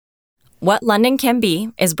What London Can Be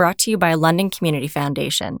is brought to you by London Community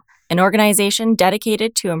Foundation, an organization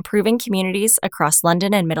dedicated to improving communities across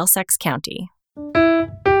London and Middlesex County.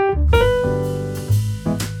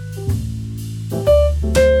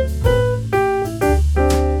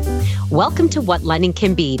 Welcome to What London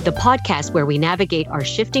Can Be, the podcast where we navigate our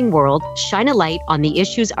shifting world, shine a light on the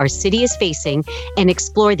issues our city is facing, and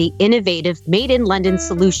explore the innovative Made in London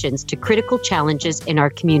solutions to critical challenges in our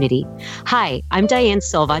community. Hi, I'm Diane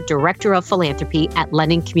Silva, Director of Philanthropy at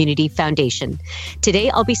London Community Foundation. Today,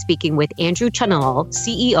 I'll be speaking with Andrew Chanal,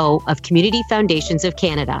 CEO of Community Foundations of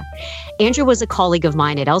Canada. Andrew was a colleague of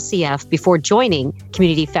mine at LCF before joining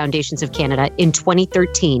Community Foundations of Canada in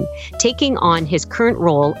 2013, taking on his current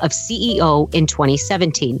role of CEO in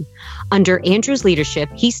 2017. Under Andrew's leadership,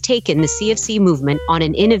 he's taken the CFC movement on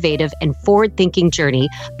an innovative and forward-thinking journey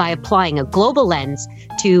by applying a global lens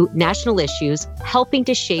to national issues, helping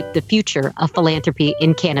to shape the future of philanthropy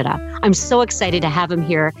in Canada. I'm so excited to have him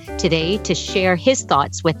here today to share his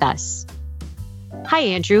thoughts with us. Hi,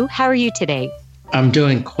 Andrew. How are you today? I'm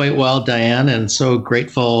doing quite well, Diane, and so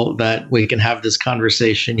grateful that we can have this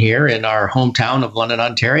conversation here in our hometown of London,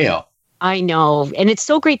 Ontario. I know. And it's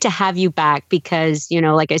so great to have you back because,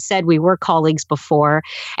 like I said, we were colleagues before,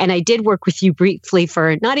 and I did work with you briefly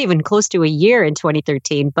for not even close to a year in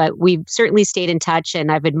 2013, but we've certainly stayed in touch,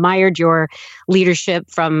 and I've admired your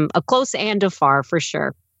leadership from up close and afar for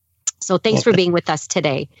sure. So thanks for being with us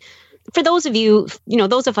today. For those of you,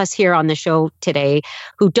 those of us here on the show today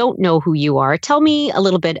who don't know who you are, tell me a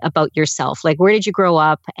little bit about yourself. Like, where did you grow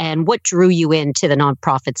up and what drew you into the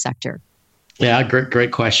nonprofit sector? Yeah,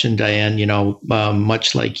 great question, Diane.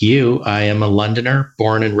 Much like you, I am a Londoner,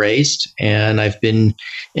 born and raised, and I've been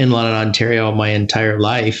in London, Ontario my entire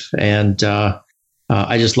life. And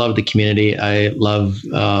I just love the community. I love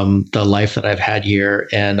the life that I've had here.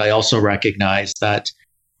 And I also recognize that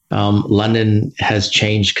London has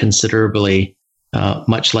changed considerably,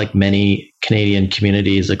 much like many Canadian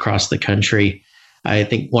communities across the country. I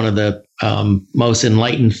think one of the most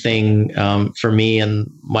enlightened thing for me and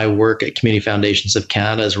my work at Community Foundations of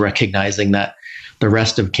Canada is recognizing that the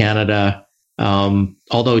rest of Canada,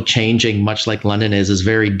 although changing much like London is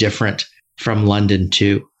very different from London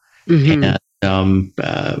too. Mm-hmm. And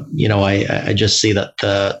I just see that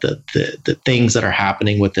the things that are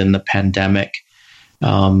happening within the pandemic,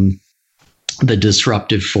 the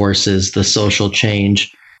disruptive forces, the social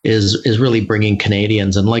change is really bringing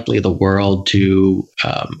Canadians and likely the world to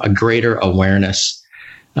a greater awareness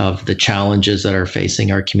of the challenges that are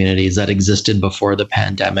facing our communities that existed before the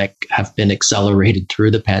pandemic, have been accelerated through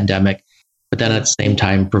the pandemic, but then at the same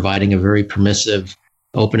time providing a very permissive,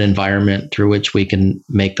 open environment through which we can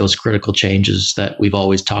make those critical changes that we've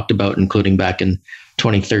always talked about, including back in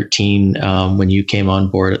 2013 when you came on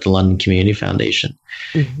board at the London Community Foundation.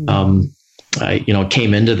 Mm-hmm. I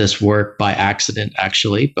came into this work by accident,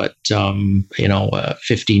 actually, but 15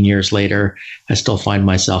 years later, I still find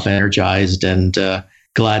myself energized and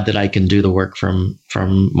glad that I can do the work from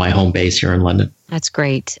my home base here in London. That's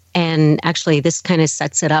great. And actually, this kind of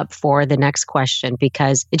sets it up for the next question,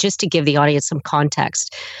 because just to give the audience some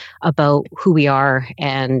context about who we are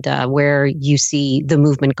and where you see the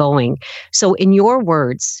movement going. So in your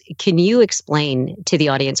words, can you explain to the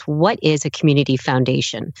audience what is a community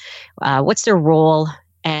foundation? What's their role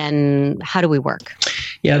and how do we work?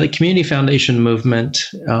 Yeah, the Community Foundation movement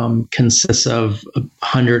consists of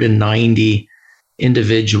 190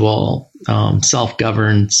 individual,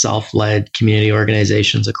 self-governed, self-led community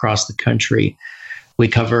organizations across the country. We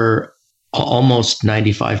cover almost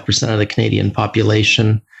 95% of the Canadian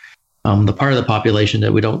population. The part of the population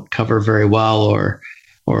that we don't cover very well or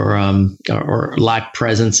lack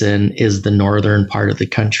presence in is the northern part of the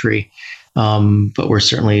country. But we're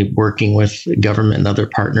certainly working with government and other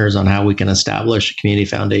partners on how we can establish a community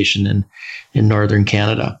foundation in northern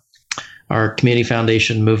Canada. Our Community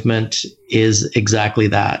Foundation movement is exactly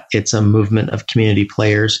that. It's a movement of community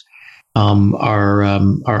players.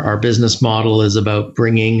 Our business model is about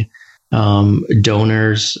bringing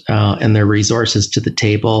donors and their resources to the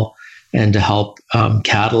table and to help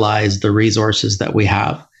catalyze the resources that we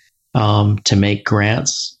have to make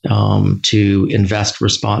grants, to invest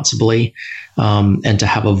responsibly, and to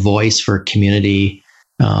have a voice for community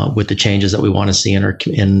with the changes that we want to see in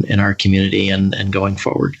our community and going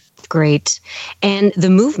forward. Great. And the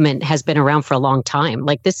movement has been around for a long time.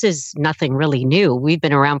 Like, this is nothing really new. We've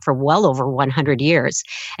been around for well over 100 years.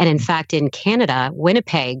 And in fact, in Canada,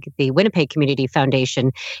 Winnipeg, the Winnipeg Community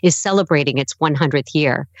Foundation is celebrating its 100th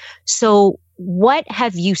year. So what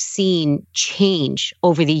have you seen change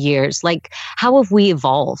over the years? Like, how have we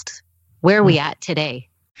evolved? Where are we at today?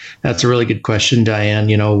 That's a really good question, Diane.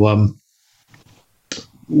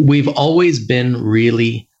 we've always been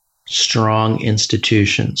really strong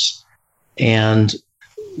institutions, and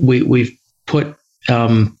we've put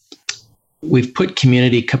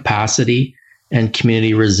community capacity and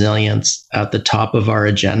community resilience at the top of our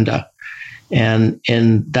agenda, and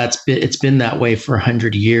it's been that way for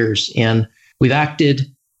 100 years, and we've acted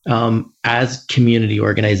as community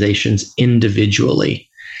organizations individually.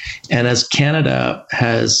 And as Canada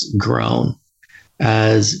has grown,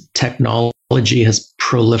 as technology has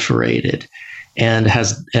proliferated, and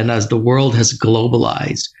as the world has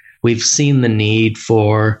globalized, we've seen the need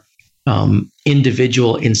for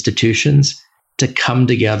individual institutions to come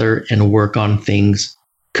together and work on things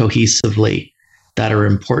cohesively that are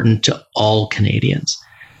important to all Canadians.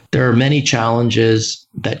 There are many challenges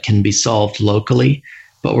that can be solved locally,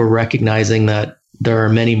 but we're recognizing that there are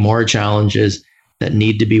many more challenges that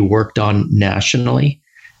need to be worked on nationally.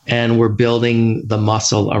 And we're building the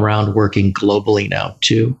muscle around working globally now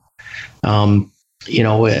too.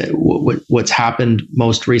 What's happened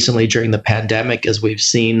most recently during the pandemic is we've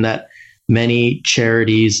seen that many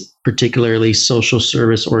charities, particularly social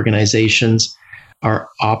service organizations, are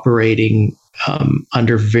operating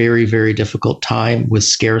under very, very difficult time with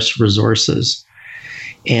scarce resources.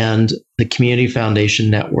 And the Community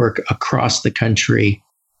Foundation Network across the country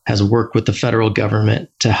has worked with the federal government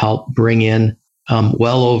to help bring in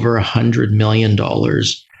well over $100 million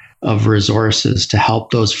of resources to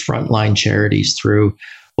help those frontline charities through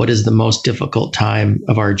what is the most difficult time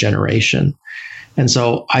of our generation. And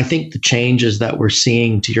so I think the changes that we're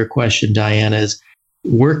seeing, to your question, Diane, is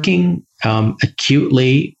working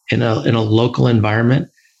acutely in a local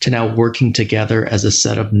environment to now working together as a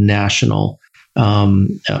set of national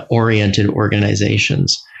oriented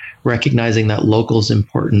organizations, recognizing that local is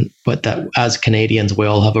important, but that as Canadians, we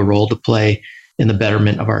all have a role to play in the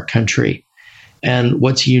betterment of our country. And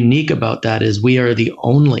what's unique about that is we are the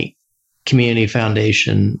only community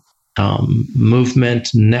foundation movement,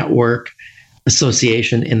 network,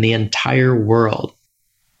 association in the entire world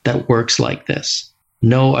that works like this.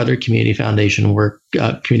 No other community foundation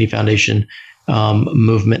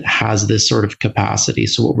movement has this sort of capacity.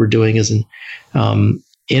 So what we're doing is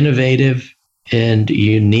innovative and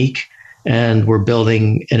unique, and we're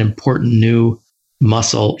building an important new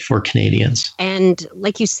muscle for Canadians. And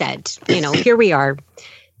like you said, here we are,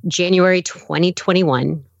 January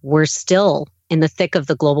 2021. We're still in the thick of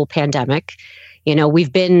the global pandemic.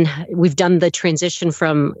 We've done the transition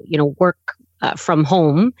from, work from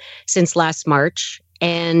home since last March,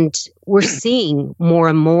 and we're seeing more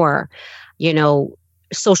and more,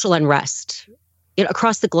 social unrest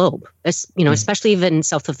across the globe, especially even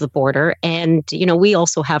south of the border. And, we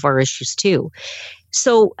also have our issues too.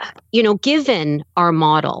 So, given our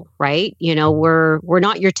model, right, we're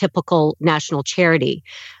not your typical national charity,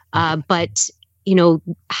 but,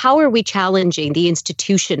 how are we challenging the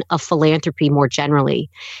institution of philanthropy more generally?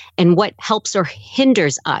 And what helps or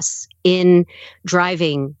hinders us in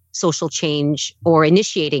driving social change or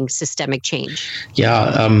initiating systemic change?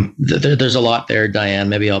 Yeah, there's a lot there, Diane.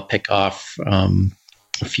 Maybe I'll pick off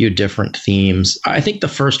a few different themes. I think the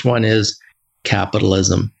first one is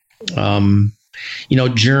capitalism.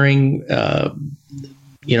 During,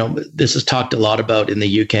 this is talked a lot about in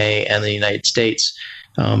the UK and the United States,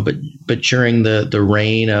 but during the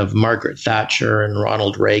reign of Margaret Thatcher and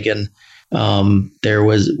Ronald Reagan,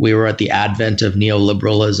 we were at the advent of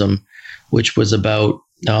neoliberalism, which was about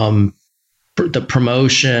the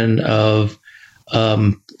promotion of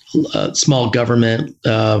small government,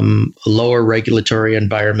 lower regulatory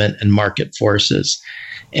environment, and market forces.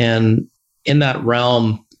 And in that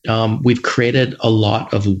realm, we've created a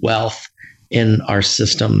lot of wealth in our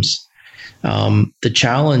systems. The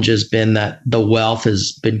challenge has been that the wealth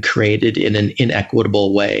has been created in an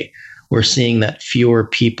inequitable way. We're seeing that fewer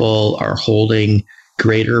people are holding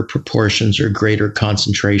greater proportions or greater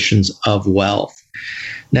concentrations of wealth.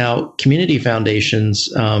 Now, community foundations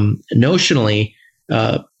notionally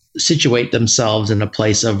situate themselves in a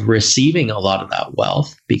place of receiving a lot of that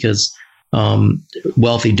wealth, because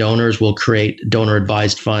wealthy donors will create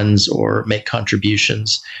donor-advised funds or make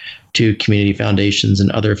contributions to community foundations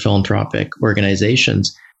and other philanthropic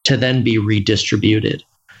organizations to then be redistributed.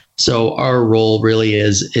 So our role really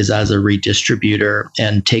is as a redistributor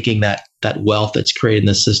and taking that wealth that's created in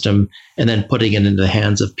the system and then putting it into the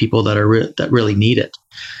hands of people that really need it.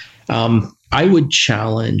 I would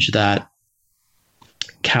challenge that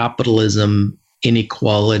capitalism,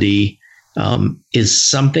 inequality, is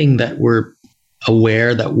something that we're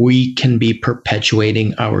aware that we can be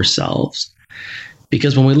perpetuating ourselves.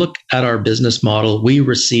 Because when we look at our business model, we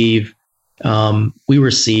receive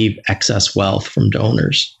excess wealth from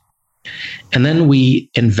donors. And then we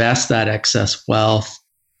invest that excess wealth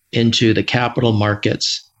into the capital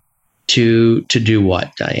markets to do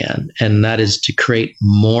what, Diane? And that is to create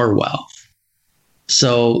more wealth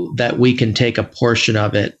so that we can take a portion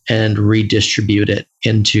of it and redistribute it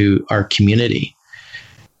into our community.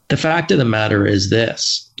 The fact of the matter is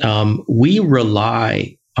this, we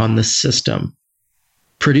rely on the system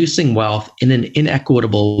producing wealth in an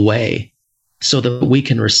inequitable way so that we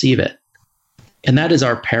can receive it. And that is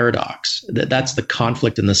our paradox. That's the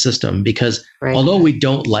conflict in the system, because although we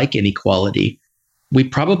don't like inequality, we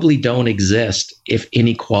probably don't exist if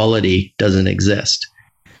inequality doesn't exist,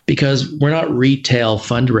 because we're not retail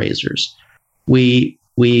fundraisers. We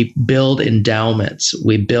build endowments.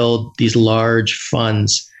 We build these large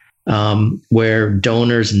funds where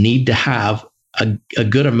donors need to have a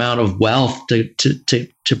good amount of wealth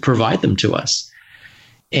to provide them to us.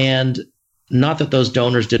 And not that those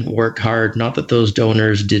donors didn't work hard, not that those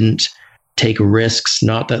donors didn't take risks,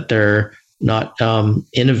 not that they're not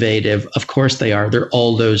innovative. Of course they are. They're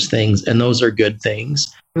all those things, and those are good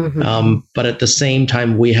things. Mm-hmm. But at the same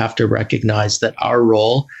time, we have to recognize that our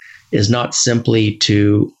role is not simply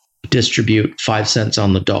to distribute 5 cents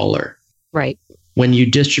on the dollar. Right. When you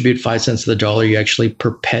distribute 5 cents on the dollar, you actually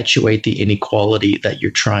perpetuate the inequality that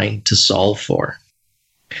you're trying to solve for.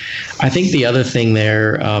 I think the other thing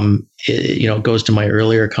there, goes to my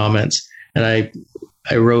earlier comments, and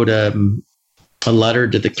I wrote a letter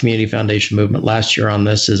to the Community Foundation movement last year on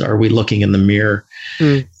this, is, are we looking in the mirror?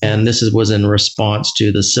 Mm. And this was in response to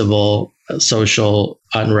the civil social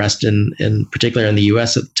unrest in particular in the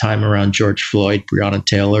U.S. at the time around George Floyd, Breonna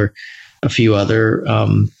Taylor, a few other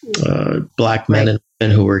Black men and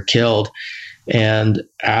women who were killed, and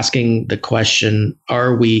asking the question,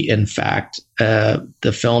 are we in fact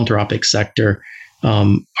the philanthropic sector?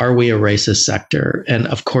 Are we a racist sector? And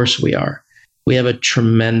of course we are. We have a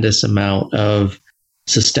tremendous amount of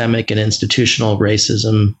systemic and institutional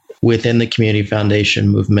racism within the Community Foundation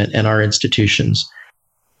movement and our institutions.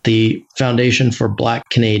 The Foundation for Black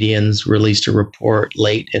Canadians released a report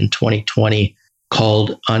late in 2020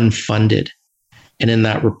 called Unfunded. And in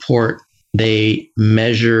that report, they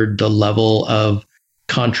measured the level of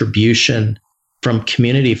contribution from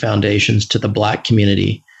community foundations to the Black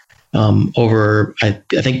community over, I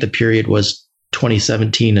think the period was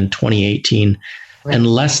 2017 and 2018. Right. And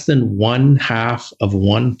less than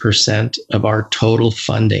 0.5% of our total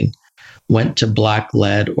funding went to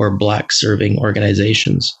Black-led or Black-serving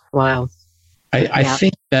organizations. Wow. I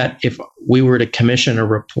think that if we were to commission a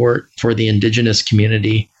report for the Indigenous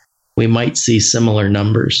community, we might see similar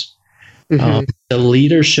numbers. Mm-hmm. The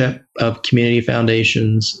leadership of community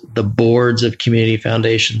foundations, the boards of community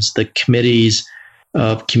foundations, the committees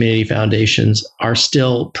of community foundations are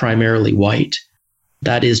still primarily white.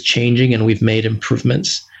 That is changing, and we've made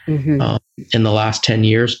improvements in the last 10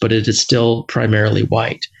 years, but it is still primarily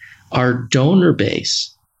white. Our donor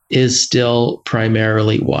base is still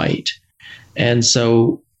primarily white. And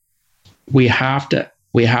so we have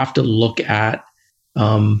to look at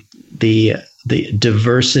the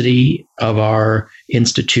diversity of our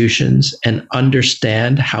institutions and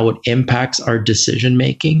understand how it impacts our decision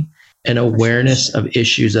making and awareness of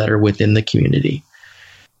issues that are within the community.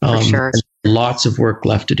 For sure. Lots of work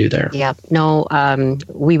left to do there. Yeah, no,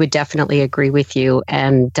 we would definitely agree with you.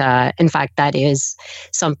 And in fact, that is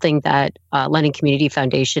something that London Community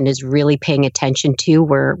Foundation is really paying attention to.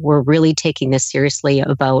 We're really taking this seriously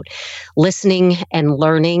about listening and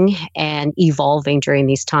learning and evolving during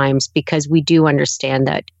these times, because we do understand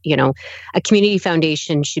that, a community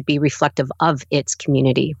foundation should be reflective of its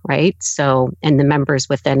community, right? So, and the members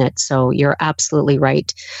within it. So you're absolutely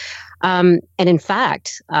right. And in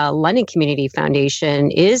fact, London Community Foundation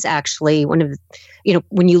is actually one of the,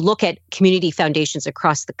 when you look at community foundations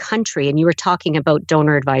across the country, and you were talking about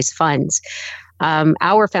donor advised funds,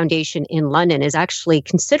 our foundation in London is actually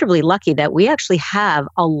considerably lucky that we actually have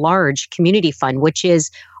a large community fund, which is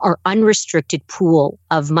our unrestricted pool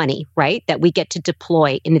of money, right, that we get to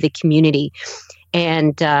deploy into the community.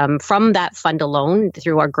 And from that fund alone,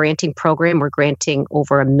 through our granting program, we're granting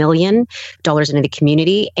over $1 million into the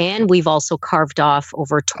community. And we've also carved off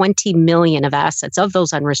over 20 million of assets, of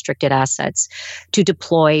those unrestricted assets, to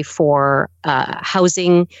deploy for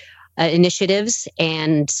housing initiatives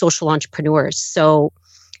and social entrepreneurs. So,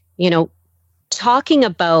 talking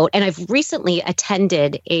about, and I've recently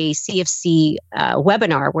attended a CFC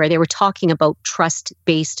webinar where they were talking about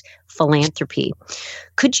trust-based philanthropy.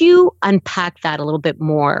 Could you unpack that a little bit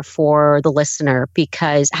more for the listener,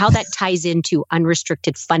 because how that ties into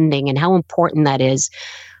unrestricted funding and how important that is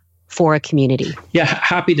for a community? Yeah,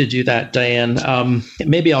 happy to do that, Diane.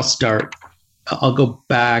 Maybe I'll start I'll go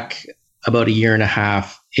back about a year and a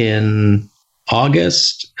half in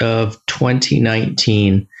August of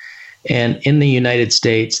 2019. And in the United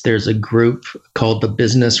States, there's a group called the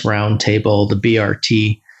Business Roundtable, the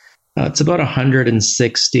BRT. It's about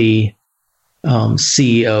 160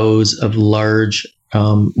 CEOs of large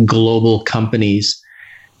global companies.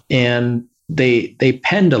 And they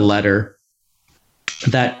penned a letter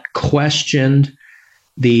that questioned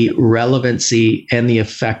the relevancy and the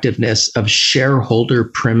effectiveness of shareholder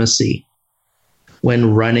primacy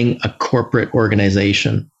when running a corporate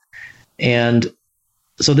organization. And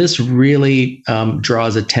so this really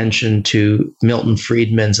draws attention to Milton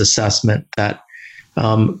Friedman's assessment that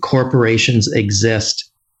corporations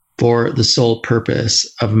exist for the sole purpose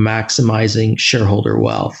of maximizing shareholder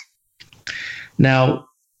wealth. Now,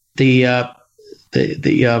 the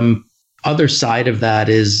other side of that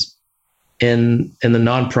is in the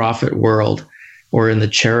nonprofit world or in the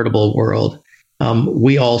charitable world,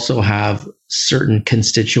 we also have certain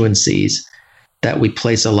constituencies that we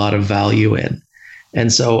place a lot of value in.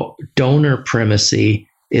 And so donor primacy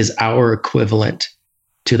is our equivalent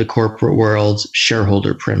to the corporate world's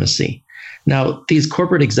shareholder primacy. Now, these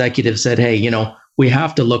corporate executives said, hey, we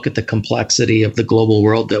have to look at the complexity of the global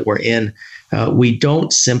world that we're in. We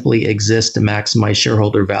don't simply exist to maximize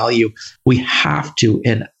shareholder value. We have to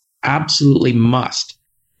and absolutely must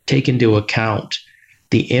take into account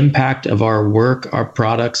the impact of our work, our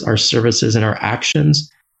products, our services, and our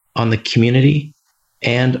actions on the community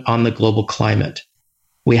and on the global climate.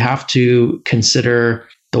 We have to consider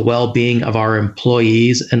the well-being of our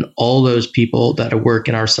employees and all those people that work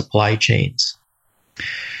in our supply chains.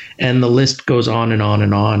 And the list goes on and on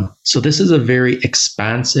and on. So this is a very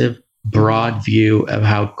expansive, broad view of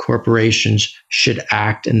how corporations should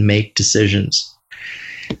act and make decisions.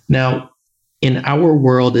 Now, in our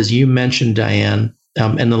world, as you mentioned, Diane,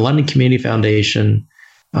 and the London Community Foundation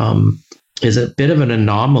is a bit of an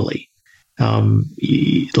anomaly.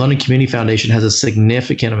 London Community Foundation has a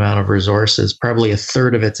significant amount of resources, probably a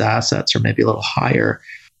third of its assets, or maybe a little higher,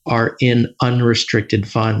 are in unrestricted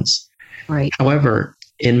funds. Right. However,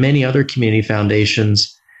 in many other community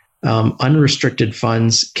foundations, unrestricted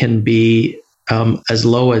funds can be as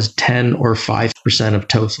low as 10 or 5% of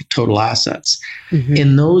total assets. Mm-hmm.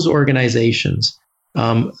 In those organizations,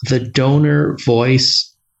 the donor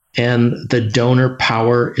voice and the donor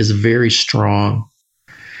power is very strong.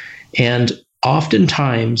 And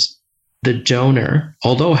oftentimes, the donor,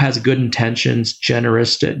 although has good intentions,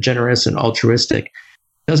 generous and altruistic,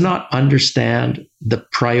 does not understand the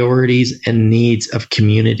priorities and needs of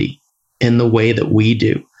community in the way that we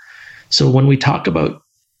do. So when we talk about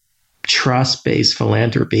trust-based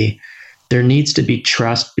philanthropy, there needs to be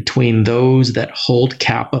trust between those that hold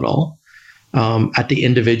capital at the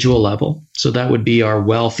individual level. So that would be our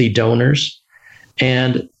wealthy donors,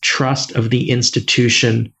 and trust of the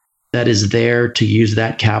institution that is there to use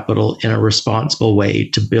that capital in a responsible way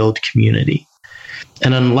to build community.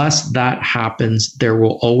 And unless that happens, there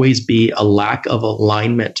will always be a lack of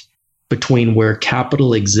alignment between where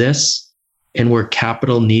capital exists and where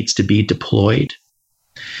capital needs to be deployed.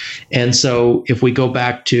 And so if we go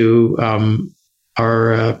back to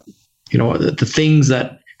the things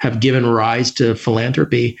that have given rise to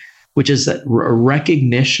philanthropy, which is that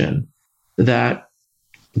recognition that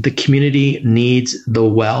the community needs the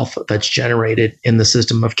wealth that's generated in the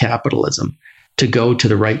system of capitalism to go to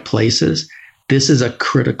the right places. This is a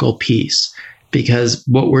critical piece, because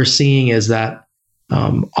what we're seeing is that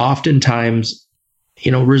oftentimes,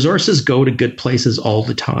 resources go to good places all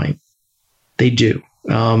the time. They do.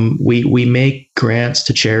 We make grants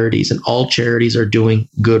to charities, and all charities are doing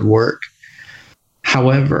good work.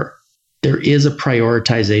 However, there is a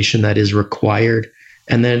prioritization that is required.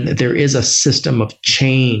 And then there is a system of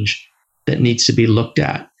change that needs to be looked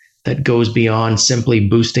at that goes beyond simply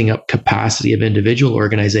boosting up capacity of individual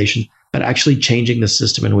organizations, but actually changing the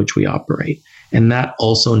system in which we operate. And that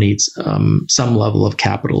also needs some level of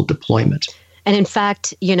capital deployment. And in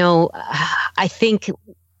fact, I think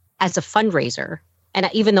as a fundraiser, and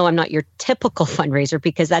even though I'm not your typical fundraiser,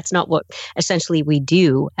 because that's not what essentially we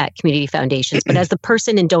do at community foundations, but as the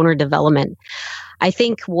person in donor development, I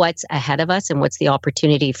think what's ahead of us and what's the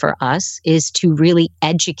opportunity for us is to really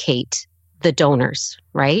educate the donors,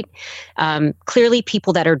 right? Clearly,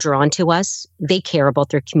 people that are drawn to us, they care about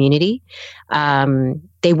their community.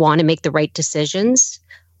 They want to make the right decisions,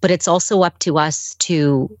 but it's also up to us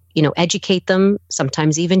to, educate them,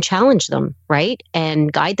 sometimes even challenge them, right?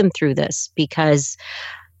 And guide them through this, because,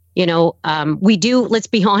 we do, let's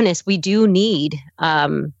be honest, we do need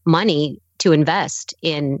money to invest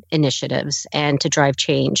in initiatives and to drive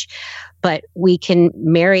change. but we can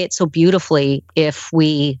marry it so beautifully if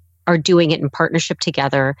we are doing it in partnership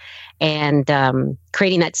together and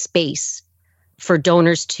creating that space for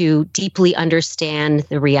donors to deeply understand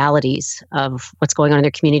the realities of what's going on in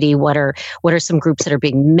their community, what are some groups that are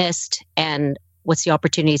being missed, and what's the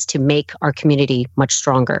opportunities to make our community much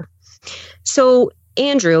stronger. So,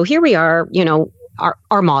 Andrew, here we are,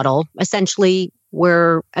 our model. Essentially,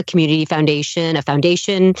 we're a community foundation. A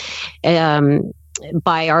foundation,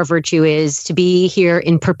 by our virtue, is to be here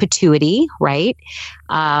in perpetuity, right?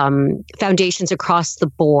 Foundations across the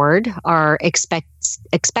board are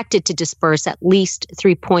expected to disperse at least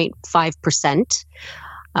 3.5%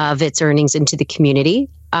 of its earnings into the community.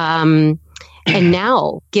 And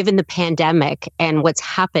now, given the pandemic and what's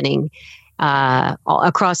happening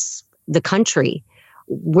across the country,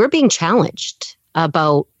 we're being challenged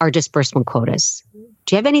about our disbursement quotas.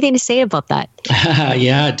 Do you have anything to say about that?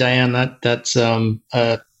 Yeah, Diane, that's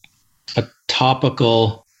a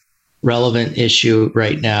topical, relevant issue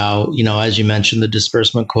right now. As you mentioned, the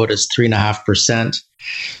disbursement quota is 3.5%.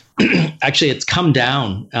 Actually, it's come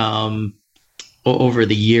down over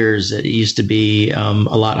the years. It used to be a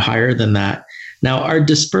lot higher than that. Now, our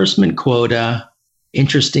disbursement quota,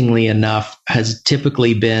 interestingly enough, has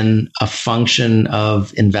typically been a function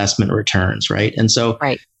of investment returns, right? And so,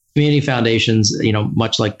 community foundations,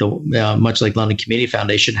 much like London Community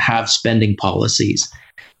Foundation, have spending policies,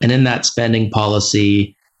 and in that spending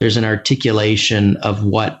policy, there's an articulation of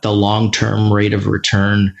what the long-term rate of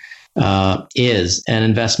return is, and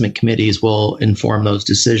investment committees will inform those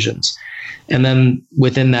decisions. And then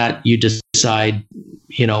within that, you decide,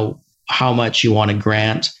 how much you want to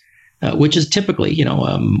grant, which is typically,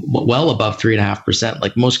 well above 3.5%.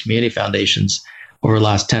 Like most community foundations over the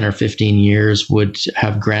last 10 or 15 years would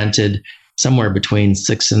have granted somewhere between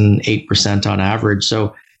 6 and 8% on average.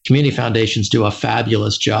 So community foundations do a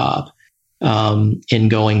fabulous job in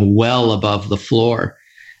going well above the floor.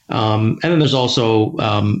 And then there's also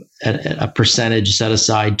a percentage set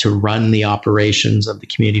aside to run the operations of the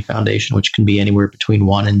community foundation, which can be anywhere between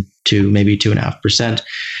 1 and 2, maybe 2.5%.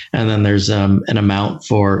 And then there's an amount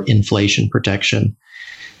for inflation protection.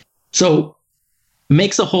 So it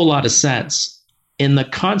makes a whole lot of sense. In the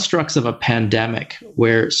constructs of a pandemic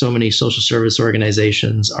where so many social service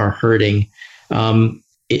organizations are hurting,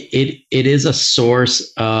 it is a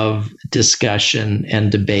source of discussion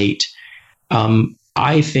and debate.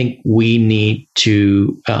 I think we need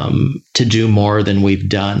to do more than we've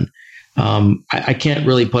done. I can't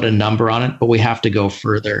really put a number on it, but we have to go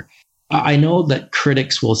further. I know that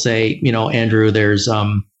critics will say, Andrew,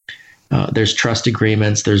 there's trust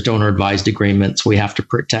agreements, there's donor advised agreements. We have to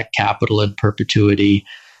protect capital in perpetuity,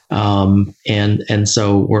 and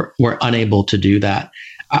so we're unable to do that.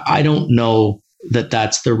 I don't know that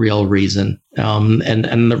that's the real reason. And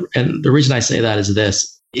the reason I say that is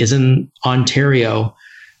this: is in Ontario,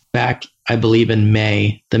 back I believe in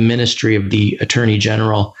May, the Ministry of the Attorney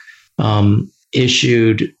General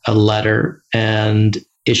issued a letter and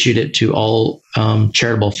issued it to all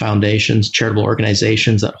charitable foundations, charitable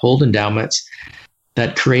organizations that hold endowments,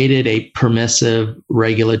 that created a permissive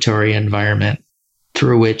regulatory environment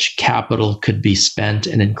through which capital could be spent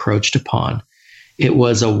and encroached upon. It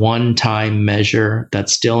was a one-time measure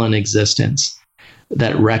that's still in existence,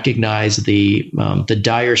 that recognized the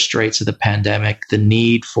dire straits of the pandemic, the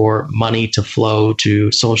need for money to flow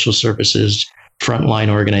to social services, frontline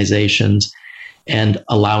organizations, and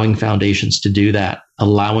allowing foundations to do that,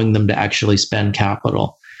 allowing them to actually spend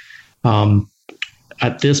capital.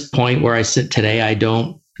 At this point where I sit today, I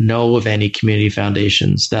don't know of any community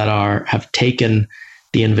foundations that have taken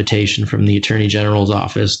the invitation from the Attorney General's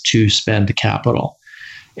office to spend capital.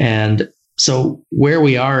 And so where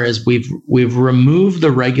we are is we've removed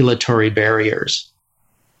the regulatory barriers.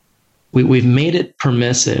 We've made it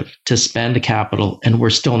permissive to spend capital, and we're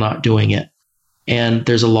still not doing it. And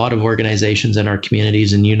there's a lot of organizations in our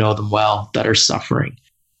communities, and you know them well, that are suffering.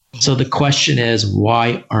 So the question is,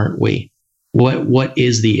 why aren't we? What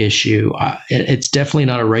is the issue? It's definitely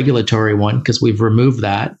not a regulatory one, because we've removed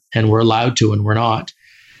that, and we're allowed to, and we're not.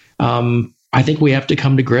 I think we have to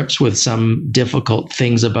come to grips with some difficult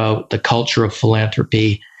things about the culture of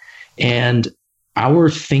philanthropy and our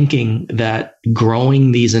thinking that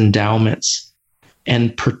growing these endowments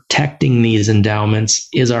and protecting these endowments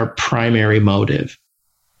is our primary motive.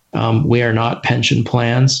 We are not pension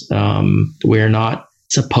plans. We are not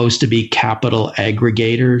supposed to be capital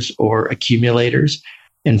aggregators or accumulators.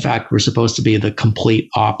 In fact, we're supposed to be the complete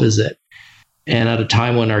opposite. And at a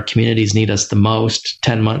time when our communities need us the most,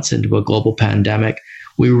 10 months into a global pandemic,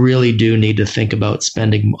 we really do need to think about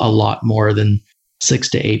spending a lot more than 6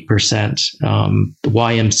 to 8%. The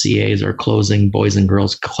YMCAs are closing, Boys and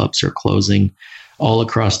Girls Clubs are closing all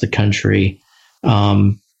across the country.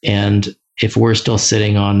 And if we're still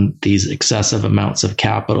sitting on these excessive amounts of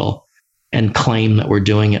capital and claim that we're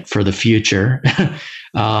doing it for the future,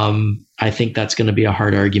 I think that's going to be a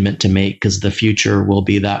hard argument to make, because the future will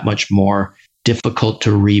be that much more difficult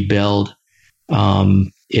to rebuild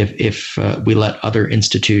if we let other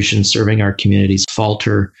institutions serving our communities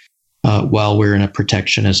falter while we're in a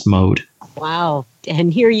protectionist mode. Wow.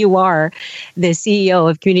 And here you are, the CEO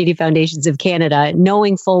of Community Foundations of Canada,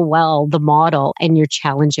 knowing full well the model, and you're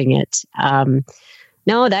challenging it.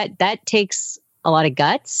 No, that takes a lot of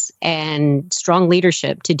guts and strong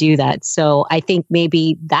leadership to do that. So I think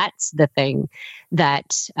maybe that's the thing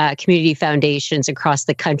that community foundations across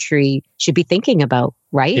the country should be thinking about,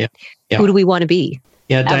 right? Yeah. Who do we want to be?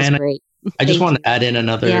 Yeah, that Diana, great. I just want to add in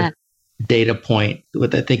another data point.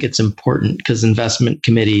 I think it's important, because investment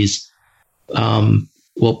committees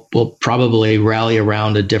will probably rally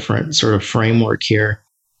around a different sort of framework here.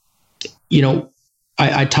 You know,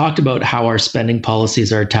 I talked about how our spending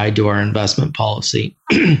policies are tied to our investment policy.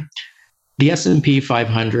 The S&P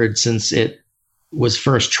 500, since it was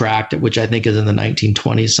first tracked, which I think is in the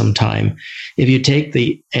 1920s sometime, if you take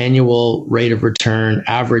the annual rate of return,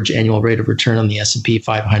 average annual rate of return on the S&P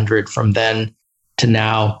 500 from then to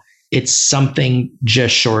now, it's something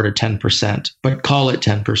just short of 10%, but call it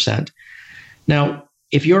 10%. Now,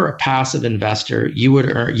 if you're a passive investor, you would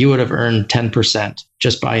have earned 10%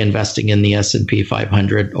 just by investing in the S&P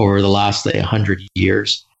 500 over the last, say, 100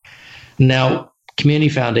 years. Now, community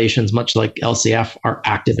foundations, much like LCF, are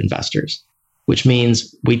active investors, which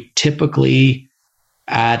means we typically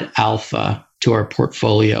add alpha to our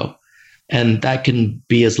portfolio. And that can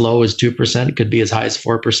be as low as 2%. It could be as high as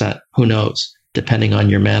 4%. Who knows, depending on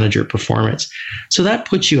your manager performance. So that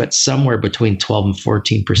puts you at somewhere between 12 and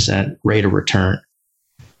 14% rate of return.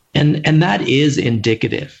 And that is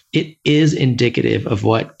indicative. It is indicative of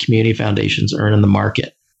what community foundations earn in the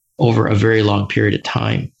market over a very long period of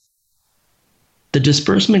time. The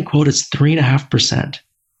disbursement quote is 3.5%.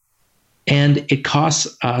 And it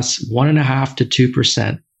costs us 1.5% to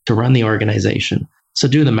 2% to run the organization. So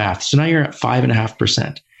do the math. So now you're at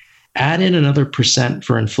 5.5%. Add in another percent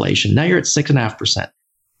for inflation. Now you're at 6.5%.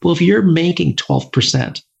 Well, if you're making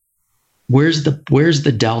 12%, where's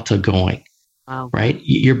the delta going? Wow. Right?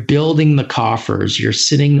 You're building the coffers. You're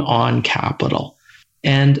sitting on capital.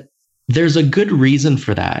 And there's a good reason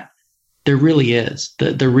for that. There really is.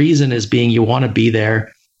 The reason is being you want to be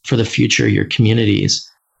there for the future of your communities.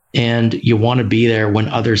 And you want to be there when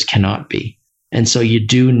others cannot be. And so you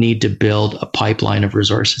do need to build a pipeline of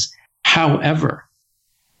resources. However,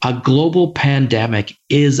 a global pandemic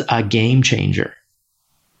is a game changer.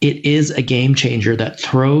 It is a game changer that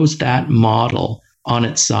throws that model on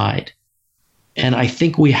its side. And I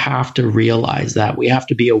think we have to realize that. We have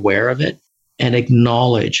to be aware of it and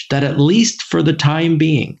acknowledge that, at least for the time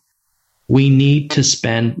being, we need to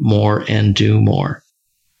spend more and do more.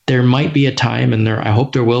 There might be a time, and I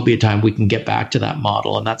hope there will be a time, we can get back to that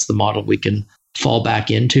model, and that's the model we can fall back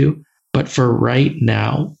into. But for right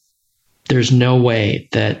now, there's no way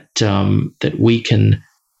that we can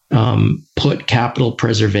put capital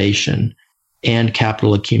preservation and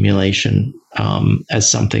capital accumulation as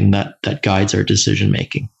something that guides our decision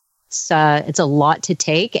making. It's a lot to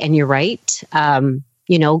take, and you're right.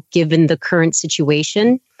 Given the current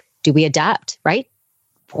situation, do we adapt, right?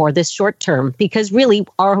 For this short term, because really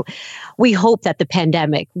we hope that the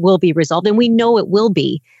pandemic will be resolved, and we know it will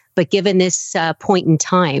be. But given this point in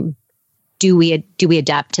time, do we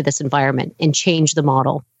adapt to this environment and change the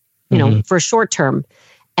model, for short term,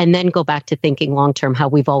 and then go back to thinking long term, how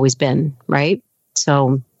we've always been, right?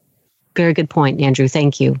 So, very good point, Andrew.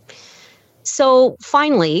 Thank you. So,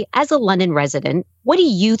 finally, as a London resident, what do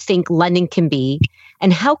you think London can be,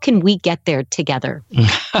 and how can we get there together?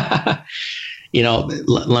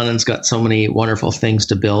 London's got so many wonderful things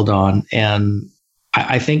to build on. And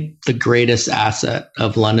I think the greatest asset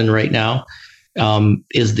of London right now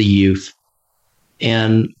is the youth.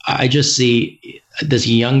 And I just see this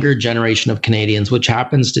younger generation of Canadians, which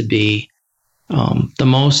happens to be the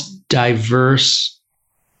most diverse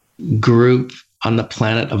group on the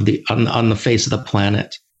planet on the face of the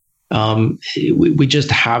planet. We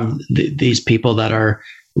just have these people that are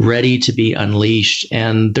ready to be unleashed,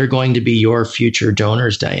 and they're going to be your future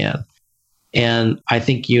donors, Diane. And I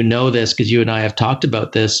think you know this because you and I have talked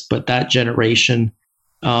about this, but that generation,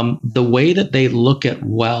 the way that they look at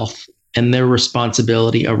wealth and their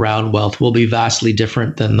responsibility around wealth will be vastly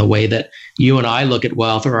different than the way that you and I look at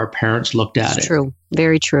wealth or our parents looked at it. True.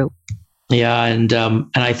 Very true. Yeah, and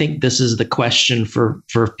I think this is the question for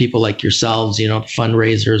people like yourselves,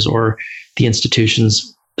 fundraisers or the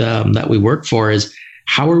institutions that we work for, is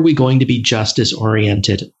how are we going to be justice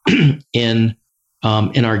oriented in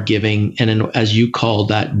our giving and in, as you call,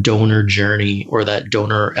 that donor journey or that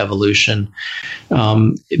donor evolution,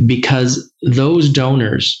 because those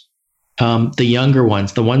donors, the younger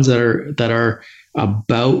ones, the ones that are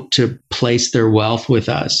about to place their wealth with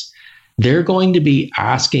us, they're going to be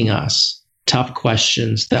asking us tough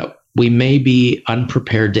questions that we may be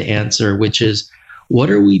unprepared to answer, which is, what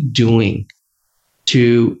are we doing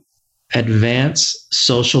to advance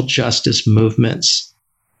social justice movements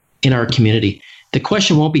in our community? The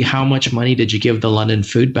question won't be how much money did you give the London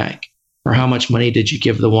Food Bank or how much money did you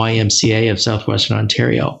give the YMCA of Southwestern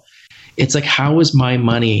Ontario. It's like, how is my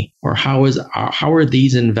money, or how are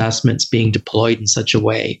these investments being deployed in such a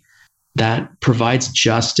way that provides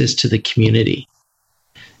justice to the community?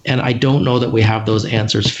 And I don't know that we have those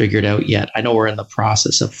answers figured out yet. I know we're in the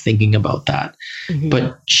process of thinking about that. Mm-hmm.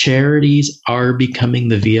 But charities are becoming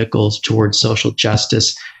the vehicles towards social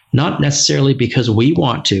justice, not necessarily because we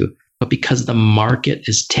want to, but because the market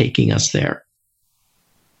is taking us there.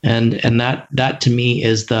 And that to me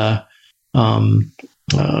is the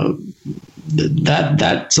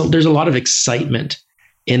so there's a lot of excitement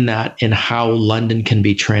in that, in how London can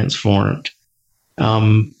be transformed.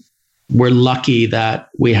 We're lucky that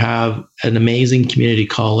we have an amazing community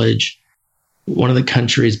college, one of the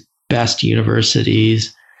country's best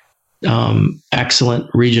universities, excellent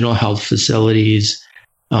regional health facilities.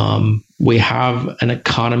 We have an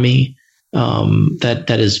economy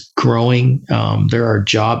that is growing. There are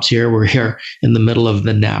jobs here. We're here in the middle of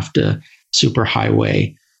the NAFTA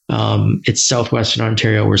superhighway. It's Southwestern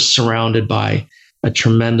Ontario. We're surrounded by a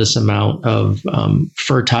tremendous amount of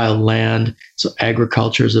fertile land. So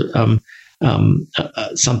agriculture is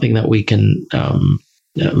something that we can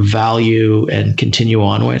value and continue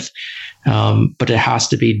on with. But it has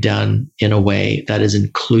to be done in a way that is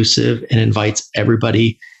inclusive and invites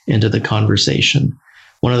everybody into the conversation.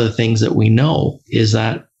 One of the things that we know is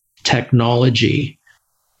that technology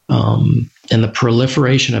and the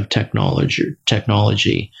proliferation of technology,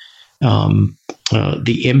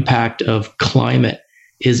 the impact of climate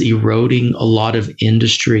is eroding a lot of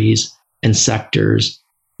industries and sectors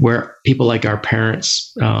where people like our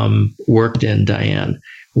parents worked in, Diane,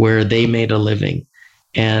 where they made a living.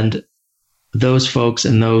 And those folks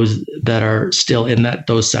and those that are still in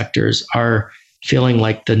those sectors are feeling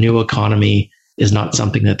like the new economy is not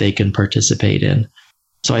something that they can participate in.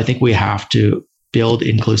 So I think we have to build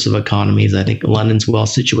inclusive economies. I think London's well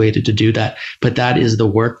situated to do that, but that is the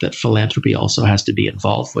work that philanthropy also has to be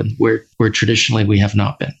involved with, where traditionally we have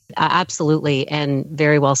not been. Absolutely, and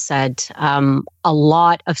very well said. A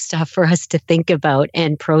lot of stuff for us to think about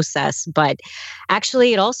and process, but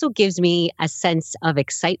actually it also gives me a sense of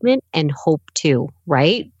excitement and hope too,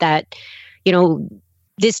 right? That,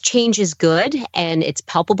 this change is good and it's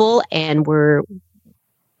palpable, and you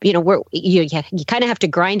kind of have to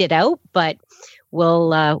grind it out, but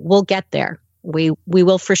we'll get there. We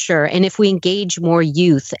will for sure. And if we engage more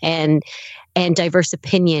youth and diverse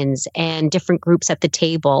opinions and different groups at the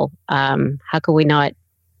table, how can we not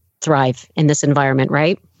thrive in this environment,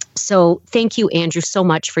 right? So thank you, Andrew, so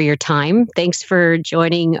much for your time. Thanks for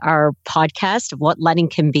joining our podcast of What London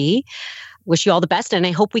Can Be. Wish you all the best, and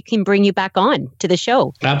I hope we can bring you back on to the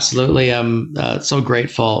show. Absolutely. I'm so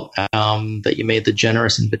grateful that you made the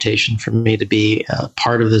generous invitation for me to be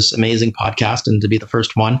part of this amazing podcast and to be the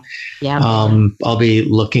first one. Yeah. I'll be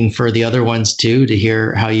looking for the other ones too, to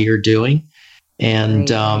hear how you're doing, and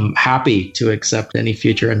happy to accept any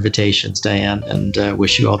future invitations, Diane, and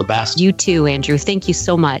wish you all the best. You too, Andrew. Thank you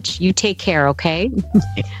so much. You take care, okay?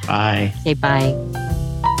 Bye. Okay, bye.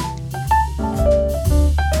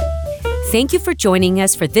 Thank you for joining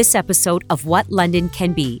us for this episode of What London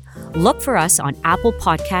Can Be. Look for us on Apple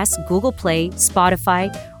Podcasts, Google Play, Spotify,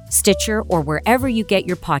 Stitcher, or wherever you get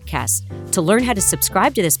your podcasts. To learn how to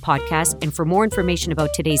subscribe to this podcast and for more information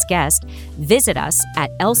about today's guest, visit us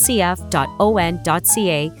at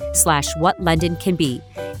lcf.on.ca/whatlondoncanbe.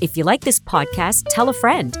 If you like this podcast, tell a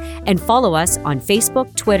friend and follow us on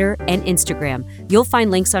Facebook, Twitter, and Instagram. You'll find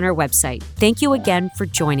links on our website. Thank you again for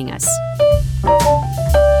joining us.